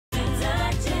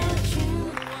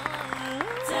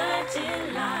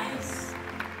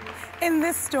In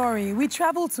this story, we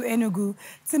travel to Enugu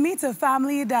to meet a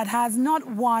family that has not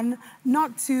one,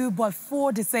 not two, but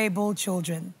 4 disabled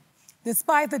children.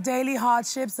 Despite the daily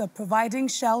hardships of providing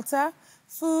shelter,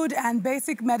 food, and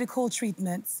basic medical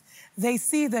treatments, they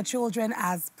see their children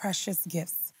as precious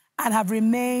gifts and have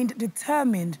remained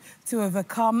determined to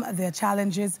overcome their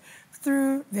challenges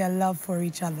through their love for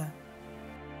each other.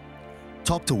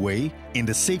 Tucked away in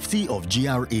the safety of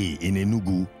GRA in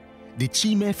Enugu, the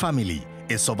Chime family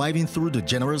is surviving through the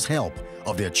generous help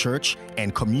of their church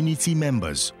and community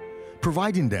members,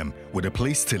 providing them with a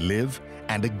place to live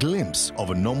and a glimpse of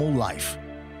a normal life.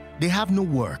 They have no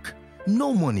work,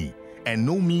 no money, and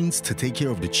no means to take care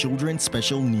of the children's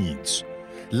special needs.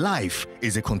 Life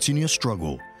is a continuous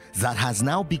struggle that has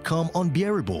now become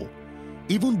unbearable,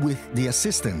 even with the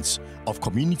assistance of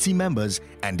community members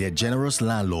and their generous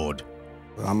landlord.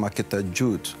 I'm architect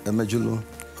Jude Emejulu,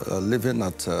 living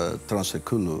at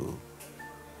Transekulu,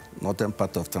 northern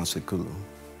part of Transekulu.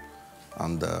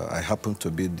 And I happen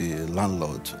to be the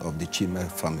landlord of the Chime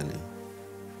family.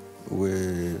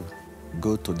 We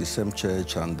go to the same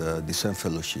church and the same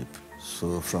fellowship.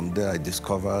 So from there I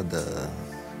discovered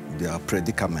their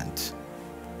predicament.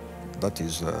 That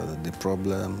is the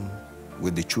problem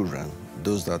with the children,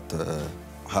 those that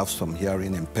have some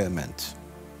hearing impairment,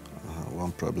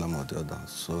 one problem or the other.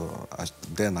 So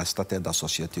then I started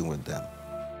associating with them.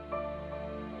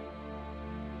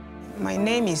 My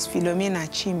name is Philomenas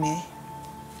Chime.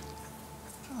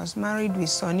 I was married with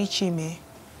Sonny Chime,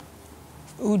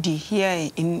 Udi, here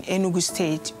in Enugu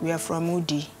State. We are from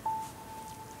Udi.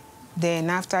 Then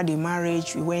after the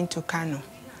marriage, we went to Kano.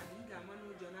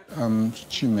 I'm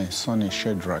Chime, Sonny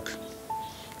Shedrack.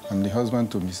 I'm the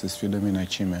husband to Mrs. Philomenas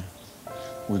Chime.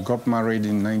 We got married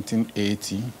in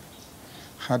 1980,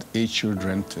 had 8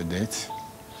 children to date.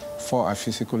 4 are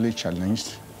physically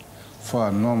challenged, 4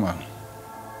 are normal.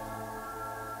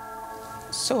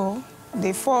 So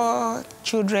the 4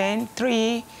 children,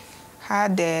 3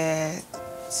 had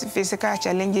physical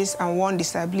challenges and 1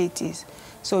 disabilities.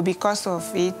 So because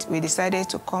of it, we decided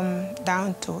to come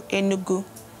down to Enugu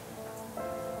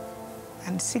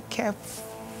and seek help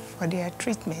for their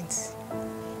treatments.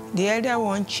 The elder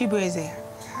one, Chibueze,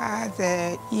 has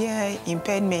a ear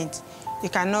impairment. You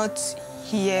cannot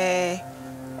hear,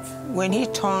 when he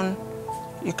turns,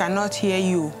 you cannot hear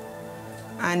you.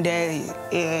 And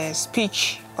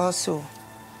speech also.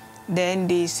 Then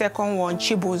the second one,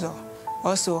 Chibuzo,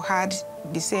 also had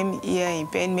the same ear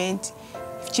impairment.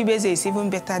 Chibueze is even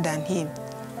better than him.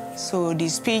 So the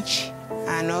speech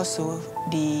and also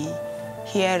the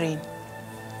hearing.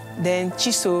 Then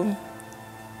Chisom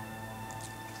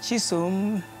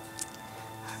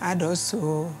had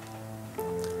also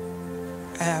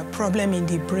a problem in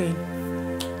the brain.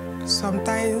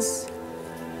 Sometimes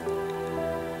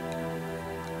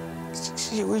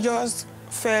she would just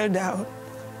fall down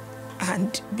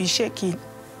and be shaking.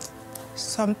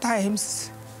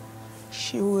 Sometimes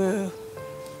she will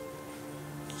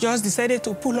just decided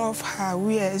to pull off her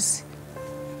ears,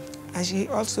 and she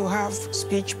also have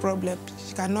speech problems.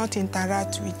 She cannot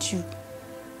interact with you,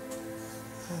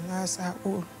 and that's her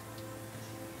own.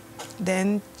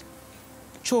 Then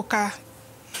Choka,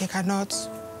 he cannot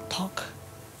talk,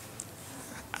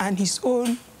 and his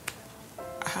own.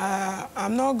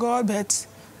 I'm not God, but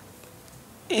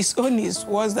his own is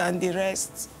worse than the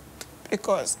rest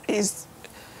because it's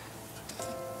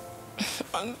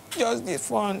just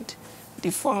deformed.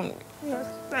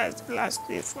 That's the last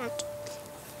deformed.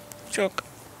 Choke.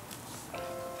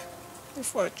 The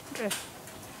 4 children.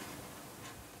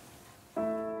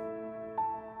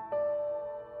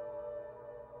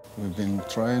 We've been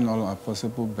trying all our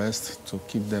possible best to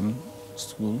keep them in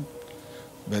school,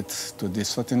 but to the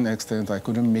certain extent, I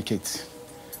couldn't make it.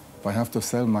 I have to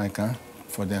sell my car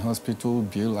for the hospital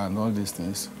bill and all these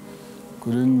things.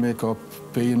 Couldn't make up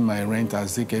paying my rent at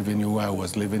Zik Avenue where I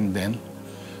was living then.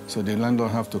 So the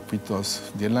landlord have to quit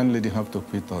us. The landlady have to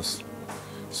quit us.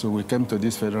 So we came to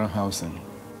this federal housing.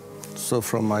 So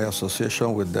from my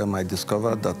association with them, I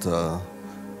discovered that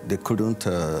they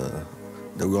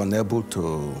were unable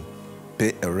to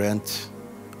pay a rent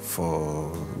for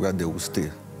where they would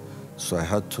stay. So I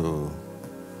had to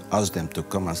ask them to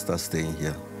come and start staying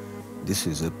here. This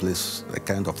is a place, a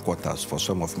kind of quarters for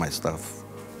some of my staff.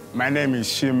 My name is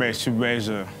Shime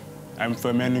Shubeza. I'm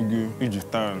from Enugu,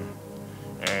 Iju Town.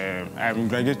 I'm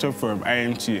graduated from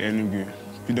IMT Enugu,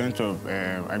 student of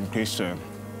education.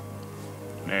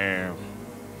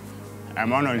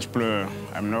 I'm unemployed.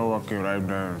 I'm not working right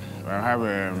now. I have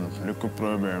a little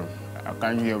problem. I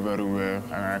can't hear very well,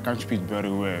 and I can't speak very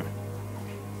well.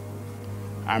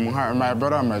 My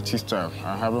brother and my sister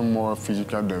are having more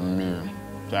physical than me.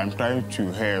 So I'm trying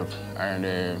to help,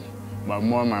 and my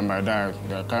mom and my dad,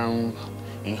 they can't,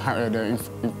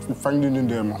 finding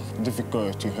them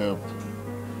difficult to help.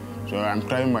 So I'm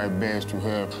trying my best to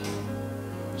help.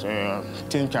 So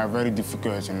things are very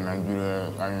difficult in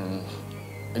Nigeria, and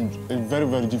it's very,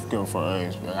 very difficult for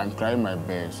us, but I'm trying my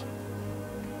best.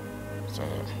 So,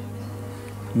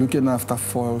 looking after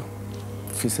 4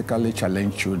 physically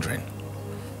challenged children,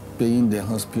 paying the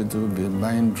hospital,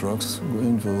 buying drugs,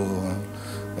 going to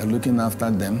looking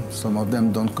after them. Some of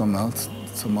them don't come out.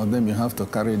 Some of them you have to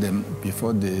carry them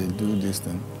before they do this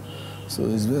thing. So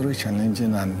it's very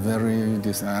challenging and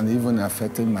and even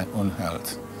affecting my own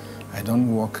health. I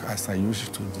don't work as I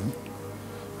used to do.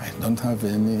 I don't have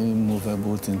any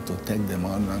movable thing to take them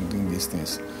on and do these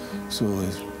things. So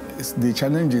the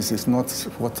challenges is not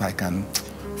what I can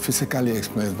physically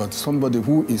explain, but somebody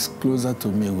who is closer to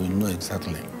me will know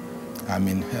exactly. I'm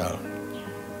in hell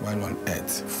while on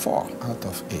earth. 4 out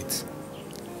of 8.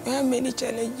 There are many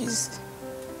challenges.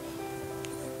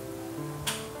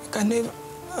 You can never,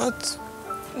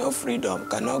 no freedom,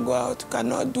 cannot go out,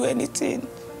 cannot do anything.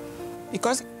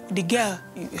 Because the girl,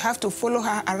 you have to follow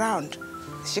her around.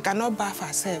 She cannot bath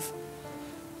herself.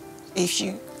 If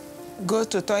she goes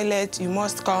to the toilet, you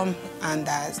must come and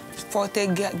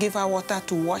give her water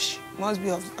to wash. Must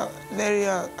be very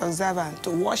observant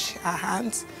to wash her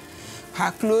hands,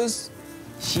 her clothes.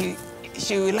 She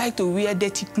would like to wear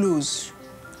dirty clothes.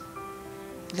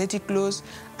 Dirty clothes,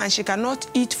 and she cannot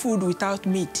eat food without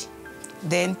meat.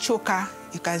 Then choke her.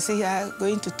 You can see her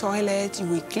going to the toilet, you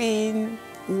will clean,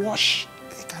 wash.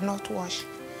 She cannot wash.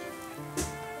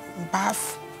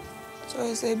 Bath. So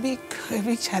it's a big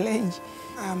challenge.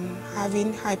 I'm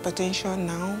having hypertension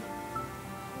now,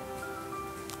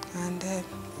 and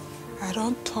I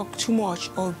don't talk too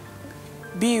much or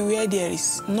be where there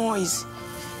is noise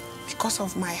because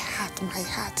of my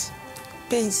heart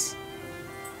pains,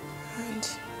 and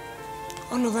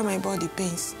all over my body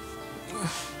pains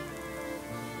because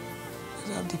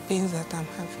of the pains that I'm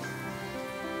having.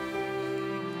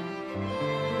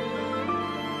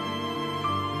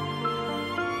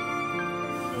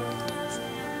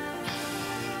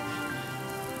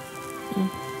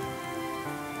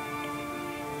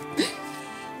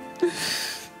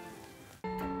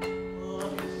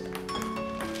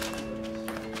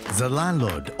 The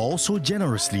landlord also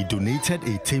generously donated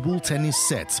a table tennis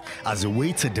set as a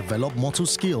way to develop motor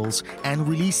skills and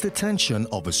release the tension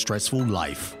of a stressful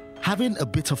life. Having a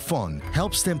bit of fun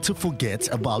helps them to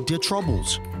forget about their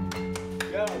troubles.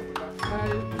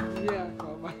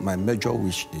 My major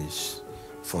wish is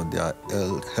for their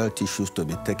health issues to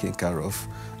be taken care of,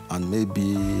 and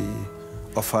maybe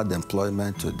offer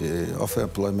employment to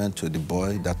the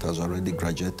boy that has already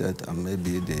graduated, and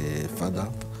maybe the father,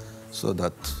 so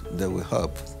that they will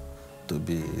help to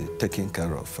be taking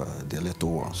care of the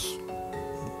little ones.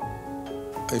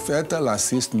 If Airtel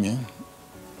assists me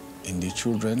in the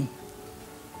children,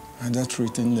 either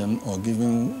treating them or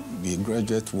giving the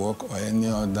graduate work or any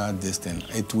other distance,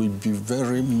 it will be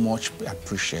very much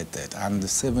appreciated and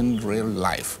saving real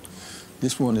life.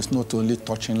 This one is not only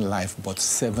touching life, but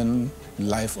saving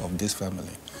life of this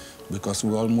family, because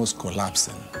we're almost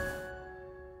collapsing.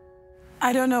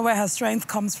 I don't know where her strength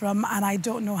comes from, and I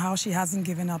don't know how she hasn't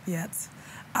given up yet.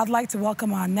 I'd like to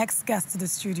welcome our next guest to the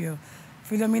studio,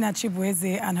 Philomenas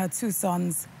Chibueze and her 2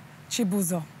 sons,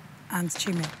 Chibuzo and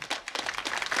Chime.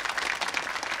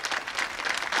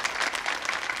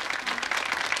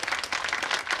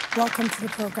 Welcome to the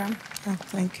program. Oh,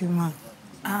 thank you, Ma.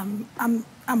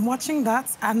 I'm watching that,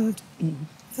 and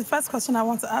the first question I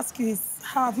want to ask you is,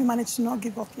 how have you managed to not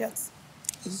give up yet?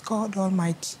 It's God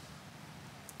Almighty.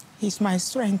 He's my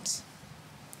strength.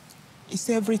 He's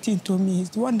everything to me.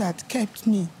 He's the one that kept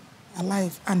me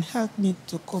alive and helped me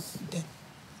to cope with them.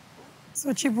 So,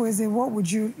 Chibueze, what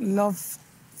would you love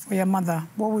for your mother?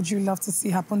 What would you love to see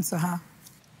happen to her?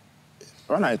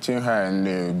 when I think her in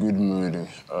a good mood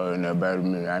or in a bad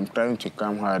mood, I'm trying to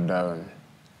calm her down.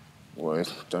 Well,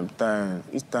 sometimes,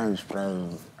 each time is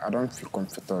private, I don't feel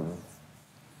comfortable.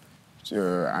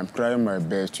 So I'm trying my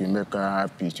best to make her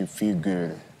happy, to feel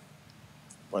good.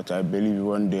 But I believe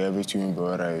one day everything will be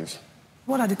all right.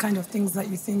 What are the kind of things that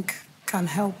you think can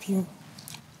help you?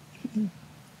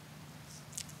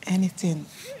 Anything.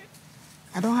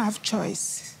 I don't have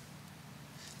choice.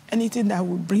 Anything that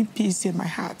will bring peace in my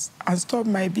heart and stop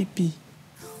my BP.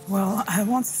 Well, I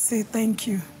want to say thank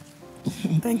you.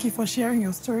 Thank you for sharing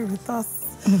your story with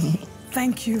us.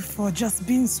 Thank you for just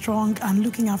being strong and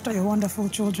looking after your wonderful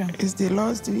children. It's the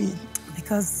Lord's doing.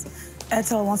 Because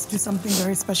Airtel wants to do something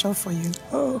very special for you.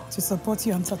 Oh. To support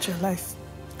you and touch your life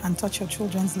and touch your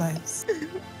children's lives.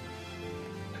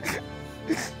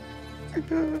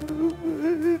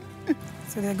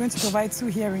 So they're going to provide 2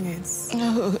 hearing aids.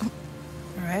 All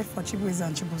right, for Chibueze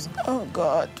and Chibuzo. Oh,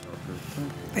 God.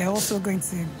 They're also going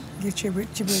to give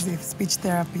Chibueze speech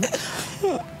therapy.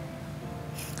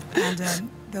 And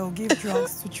they'll give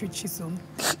drugs to treat Chisom.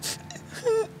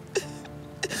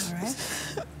 All right?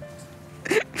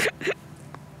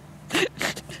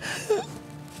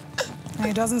 And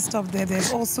it doesn't stop there.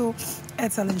 There's also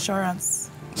Airtel insurance.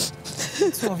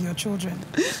 2 of your children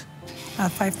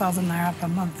at 5,000 naira per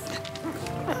month.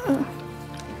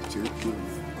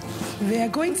 They are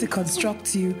going to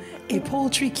construct you a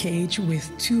poultry cage with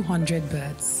 200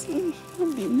 birds.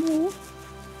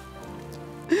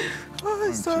 Oh,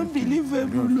 it's so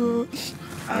unbelievable, no.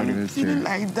 I'm feeling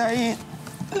like dying.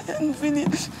 I'm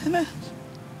finished.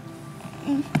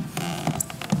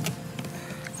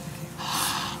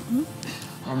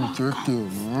 I'm joking,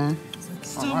 man.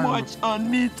 So much on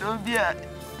me, Tobia.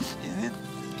 Is it?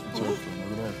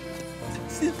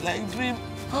 Seems like dream.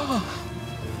 Oh.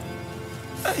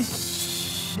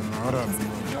 It's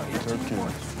okay.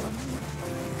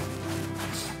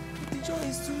 The joy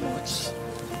is too much.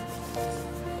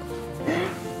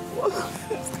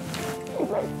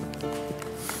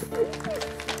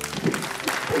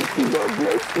 God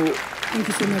bless you. Thank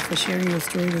you so much for sharing your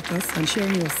story with us and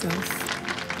sharing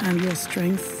yourself and your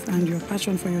strength and your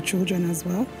passion for your children as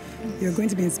well. You're going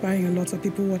to be inspiring a lot of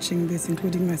people watching this,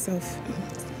 including myself.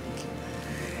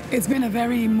 It's been a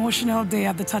very emotional day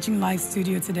at the Touching Lives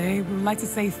studio today. We would like to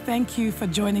say thank you for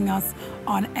joining us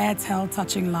on Airtel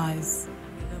Touching Lives.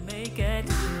 Make a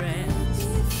difference.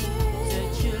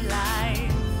 Touch your life.